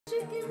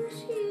Chicken,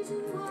 cheese,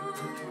 and wine,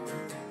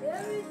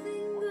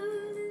 everything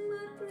good in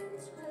my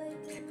prince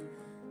like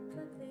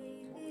but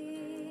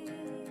baby.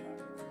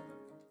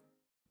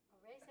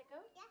 Ready, set, go?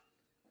 Yeah.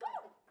 Go!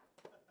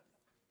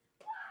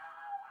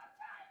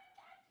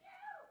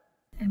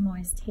 I'm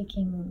always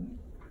taking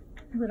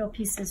little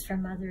pieces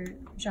from other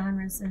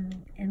genres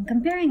and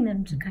comparing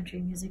them to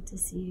country music to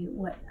see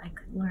what I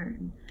could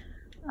learn.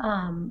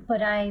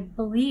 But I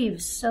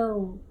believe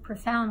so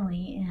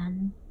profoundly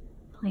in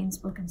plain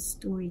spoken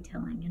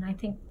storytelling, and I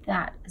think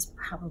that is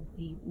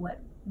probably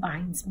what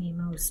binds me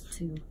most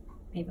to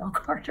Maybelle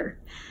Carter.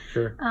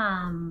 Sure.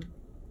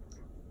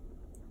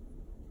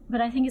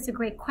 But I think it's a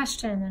great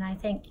question, and I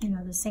think, you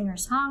know, the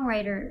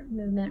singer-songwriter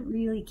movement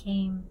really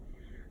came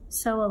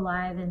so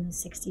alive in the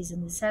 60s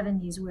and the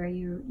 70s, where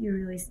you're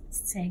really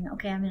saying,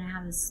 okay, I'm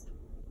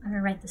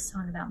gonna write this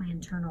song about my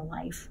internal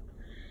life,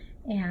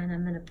 and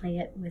I'm gonna play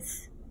it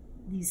with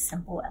these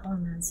simple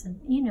elements. And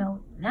you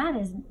know, that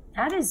is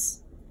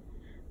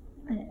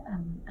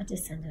a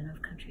descendant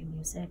of country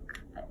music.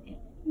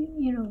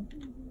 You know,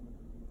 the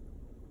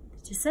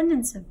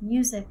descendants of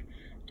music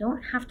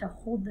don't have to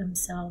hold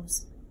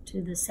themselves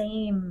to the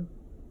same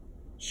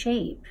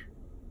shape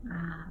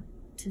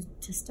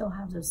to still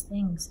have those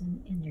things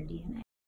in their DNA.